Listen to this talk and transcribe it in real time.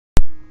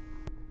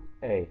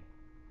Hey,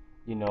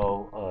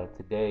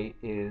 today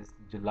is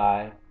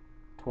July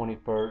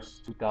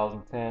 21st,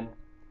 2010,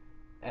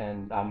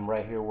 and I'm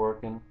right here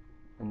working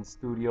in the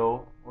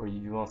studio, or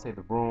you want to say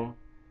the room.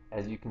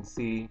 As you can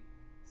see,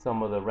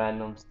 some of the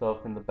random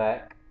stuff in the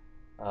back.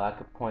 I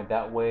could point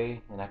that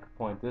way, and I could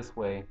point this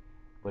way,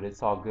 but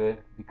it's all good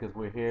because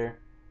we're here.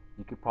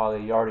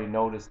 You already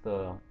noticed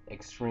the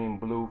extreme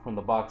blue from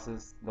the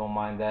boxes. Don't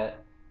mind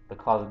that. The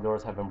closet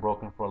doors have been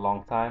broken for a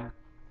long time.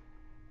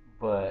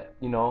 But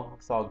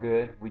it's all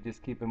good. We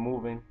just keep it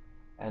moving,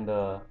 and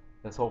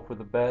let's hope for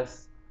the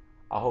best.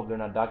 I hope they're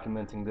not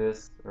documenting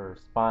this or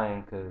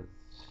spying, cause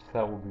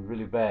that would be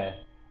really bad.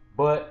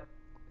 But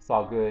it's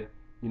all good.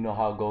 You know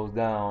how it goes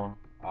down.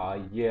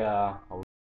 Yeah.